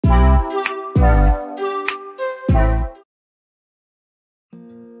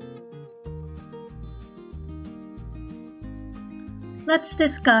let's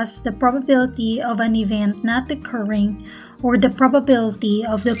discuss the probability of an event not occurring or the probability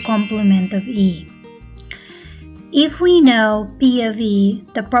of the complement of E. If we know P of E,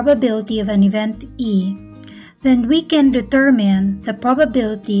 the probability of an event E, then we can determine the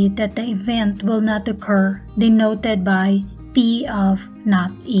probability that the event will not occur, denoted by P of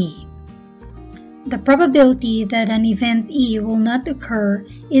not E. The probability that an event E will not occur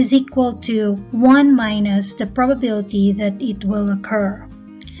is equal to 1 minus the probability that it will occur.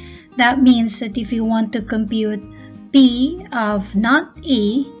 That means that if you want to compute P of not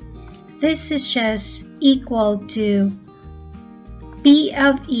E, this is just equal to P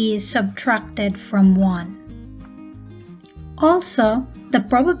of E subtracted from 1. Also, the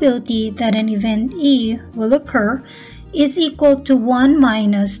probability that an event E will occur is equal to 1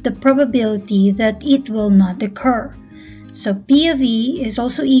 minus the probability that it will not occur. So P of E is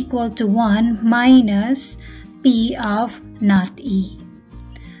also equal to 1 minus P of not E.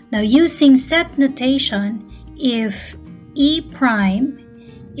 Now using set notation, if E prime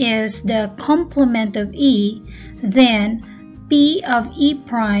is the complement of E, then P of E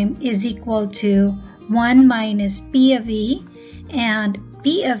prime is equal to 1 minus P of E, and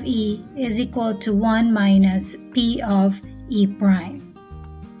P of E is equal to 1 minus P of E prime.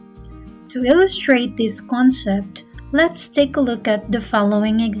 To illustrate this concept, let's take a look at the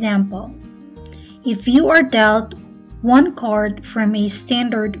following example. If you are dealt one card from a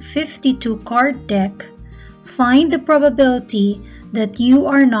standard 52 card deck, find the probability that you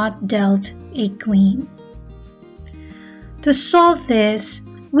are not dealt a queen. To solve this,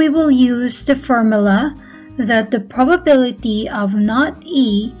 we will use the formula that the probability of not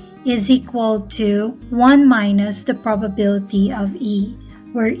E is equal to 1 minus the probability of E,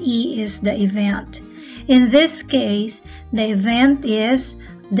 where E is the event. In this case, the event is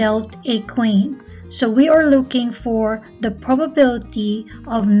dealt a queen. So we are looking for the probability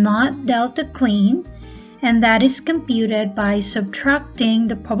of not dealt a queen, and that is computed by subtracting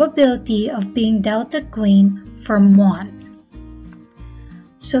the probability of being dealt a queen from 1.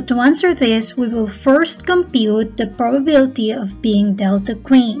 So to answer this, we will first compute the probability of being dealt a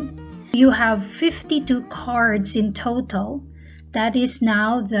queen. You have 52 cards in total. That is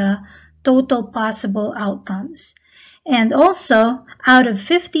now the total possible outcomes. And also, out of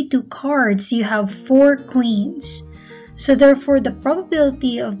 52 cards, you have 4 queens. So therefore, the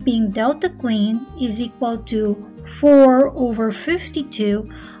probability of being dealt a queen is equal to 4 over 52,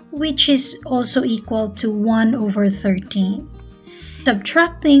 which is also equal to 1 over 13.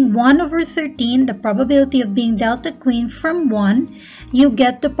 Subtracting 1 over 13, the probability of being dealt a queen, from 1, you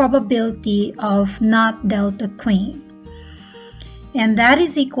get the probability of not dealt a queen. And that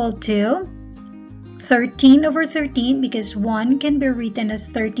is equal to 13 over 13, because 1 can be written as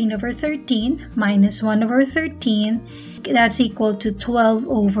 13 over 13 minus 1 over 13. That's equal to 12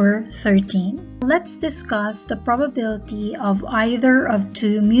 over 13. Let's discuss the probability of either of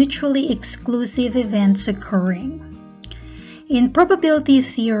two mutually exclusive events occurring. In probability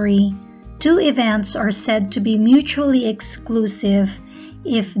theory, two events are said to be mutually exclusive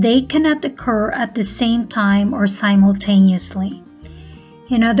if they cannot occur at the same time or simultaneously.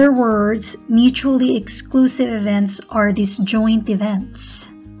 In other words, mutually exclusive events are disjoint events.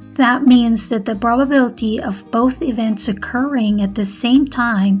 That means that the probability of both events occurring at the same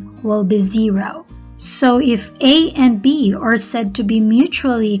time will be 0. So if A and B are said to be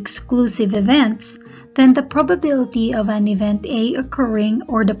mutually exclusive events, then the probability of an event A occurring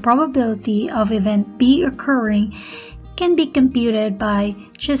or the probability of event B occurring can be computed by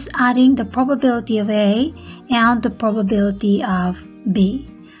just adding the probability of A and the probability of B.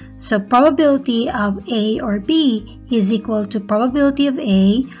 So probability of A or B is equal to probability of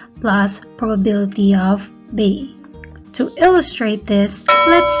A plus probability of B. To illustrate this,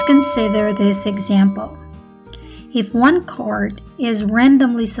 let's consider this example. If one card is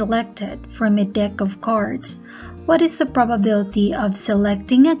randomly selected from a deck of cards, what is the probability of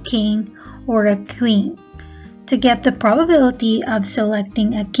selecting a king or a queen? To get the probability of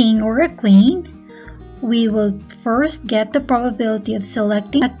selecting a king or a queen, we will first get the probability of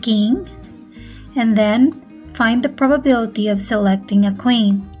selecting a king, and then find the probability of selecting a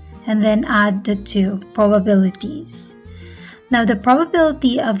queen, and then add the two probabilities. Now the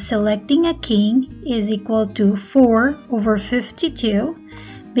probability of selecting a king is equal to 4 over 52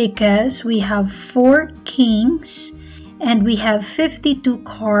 because we have 4 kings and we have 52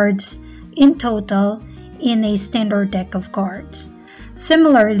 cards in total in a standard deck of cards.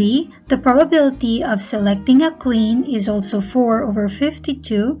 Similarly, the probability of selecting a queen is also 4 over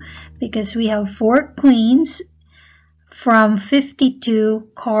 52 because we have 4 queens from 52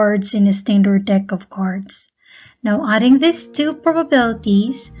 cards in a standard deck of cards. Now adding these two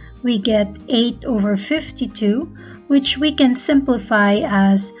probabilities, we get 8 over 52, which we can simplify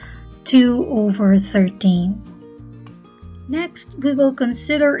as 2 over 13. Next, we will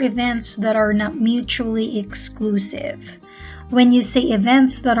consider events that are not mutually exclusive. When you say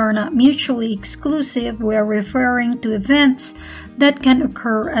events that are not mutually exclusive, we are referring to events that can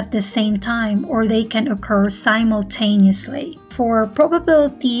occur at the same time or they can occur simultaneously. For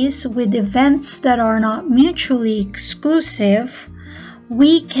probabilities with events that are not mutually exclusive,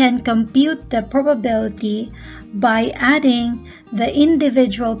 we can compute the probability by adding the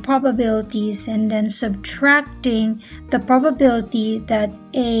individual probabilities and then subtracting the probability that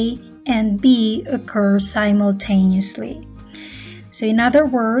A and B occur simultaneously. So in other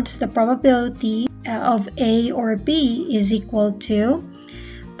words, the probability of A or B is equal to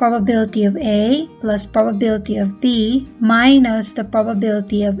probability of A plus probability of B minus the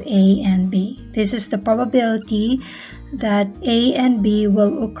probability of A and B. This is the probability that A and B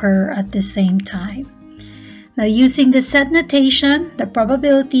will occur at the same time. Now using the set notation, the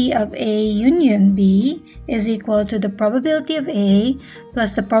probability of A union B is equal to the probability of A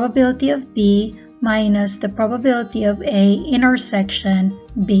plus the probability of B minus the probability of A intersection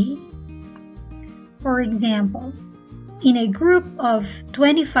B. For example, in a group of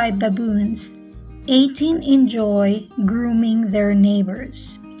 25 baboons, 18 enjoy grooming their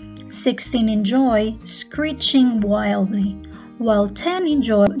neighbors, 16 enjoy screeching wildly, while 10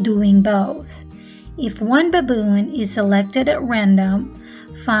 enjoy doing both. If one baboon is selected at random,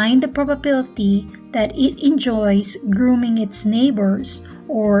 find the probability that it enjoys grooming its neighbors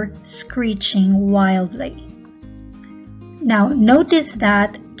or screeching wildly. Now notice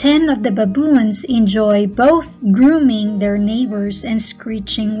that 10 of the baboons enjoy both grooming their neighbors and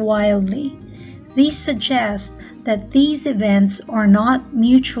screeching wildly. This suggests that these events are not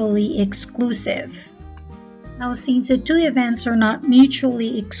mutually exclusive. Now since the two events are not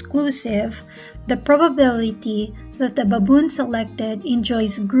mutually exclusive, the probability that the baboon selected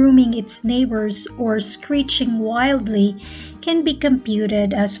enjoys grooming its neighbors or screeching wildly can be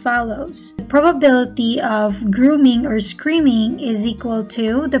computed as follows. The probability of grooming or screaming is equal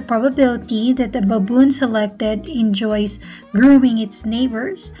to the probability that the baboon selected enjoys grooming its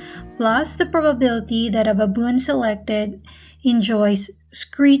neighbors plus the probability that a baboon selected enjoys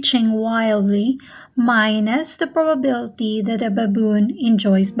screeching wildly minus the probability that a baboon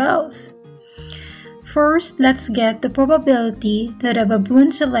enjoys both. First, let's get the probability that a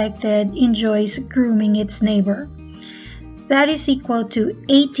baboon selected enjoys grooming its neighbor. That is equal to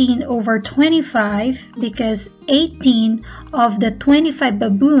 18 over 25 because 18 of the 25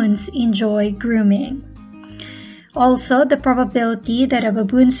 baboons enjoy grooming. Also, the probability that a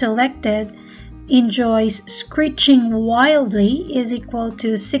baboon selected enjoys screeching wildly is equal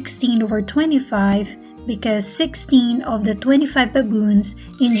to 16 over 25 because 16 of the 25 baboons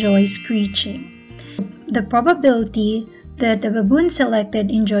enjoy screeching. The probability that the baboon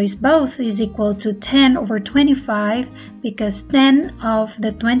selected enjoys both is equal to 10 over 25 because 10 of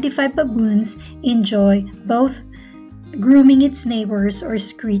the 25 baboons enjoy both grooming its neighbors or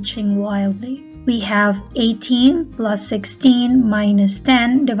screeching wildly. We have 18 plus 16 minus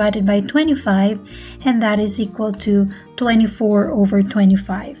 10 divided by 25, and that is equal to 24 over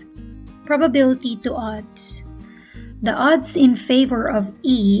 25. Probability to odds. The odds in favor of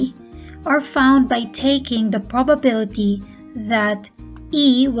E are found by taking the probability that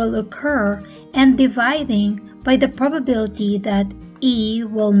E will occur and dividing by the probability that E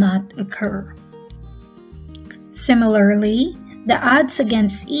will not occur. Similarly, the odds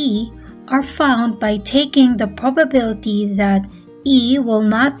against E are found by taking the probability that E will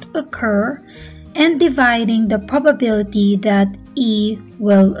not occur and dividing the probability that E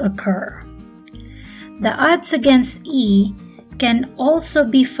will occur. The odds against E can also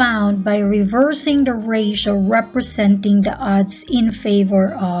be found by reversing the ratio representing the odds in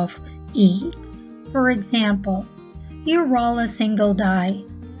favor of E. For example, you roll a single die,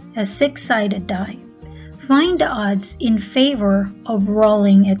 a 6-sided die. Find the odds in favor of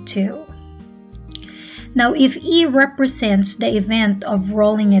rolling a 2. Now, if E represents the event of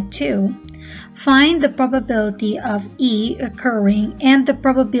rolling a 2, find the probability of E occurring and the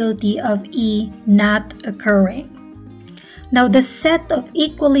probability of E not occurring. Now, the set of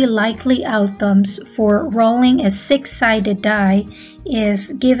equally likely outcomes for rolling a 6-sided die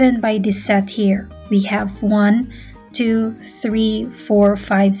is given by this set here. We have 1, 2, 3, 4,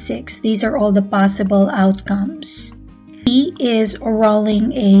 5, 6. These are all the possible outcomes. E is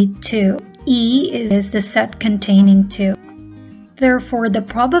rolling a 2. E is the set containing 2. Therefore, the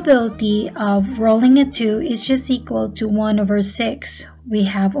probability of rolling a 2 is just equal to 1 over 6. We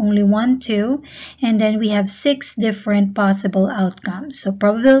have only 1, 2, and then we have 6 different possible outcomes. So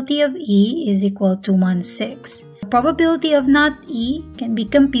probability of E is equal to 1, 6. The probability of not E can be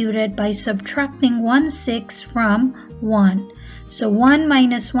computed by subtracting 1, 6 from 1. So 1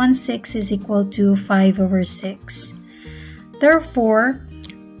 minus 1, 6 is equal to 5 over 6. Therefore,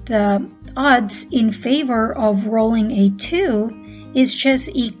 the odds in favor of rolling a 2 is just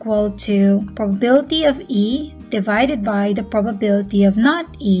equal to probability of E divided by the probability of not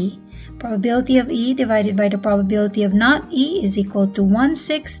E. Probability of E divided by the probability of not E is equal to 1,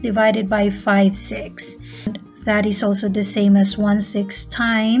 6 divided by 5, 6. That is also the same as 1, 6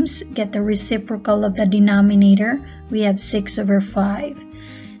 times, get the reciprocal of the denominator, we have 6 over 5.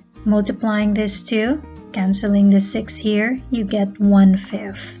 Multiplying this 2, canceling the 6 here, you get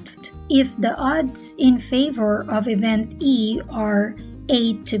 1/5. If the odds in favor of event E are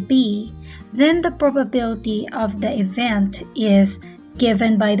A to B, then the probability of the event is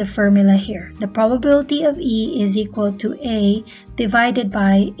given by the formula here. The probability of E is equal to A divided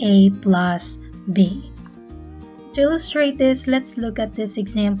by A plus B. To illustrate this, let's look at this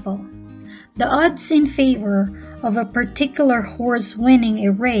example. The odds in favor of a particular horse winning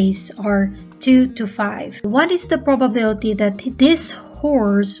a race are 2 to 5. What is the probability that this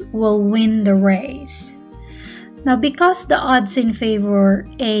horse will win the race? Now, because the odds in favor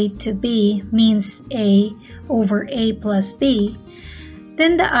A to B means A over A plus B,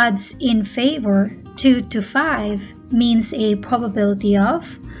 then the odds in favor 2 to 5 means a probability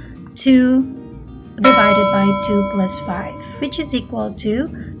of 2 divided by 2 plus 5, which is equal to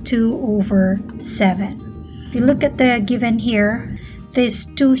 2 over 7. If you look at the given here, this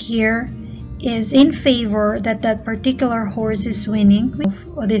 2 here is in favor that that particular horse is winning.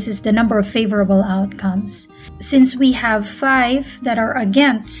 This is the number of favorable outcomes. Since we have 5 that are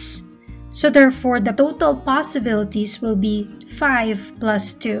against, so therefore the total possibilities will be 5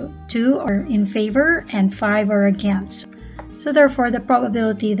 plus 2. 2 are in favor and 5 are against. So therefore the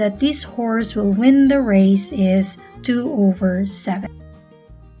probability that this horse will win the race is 2 over 7.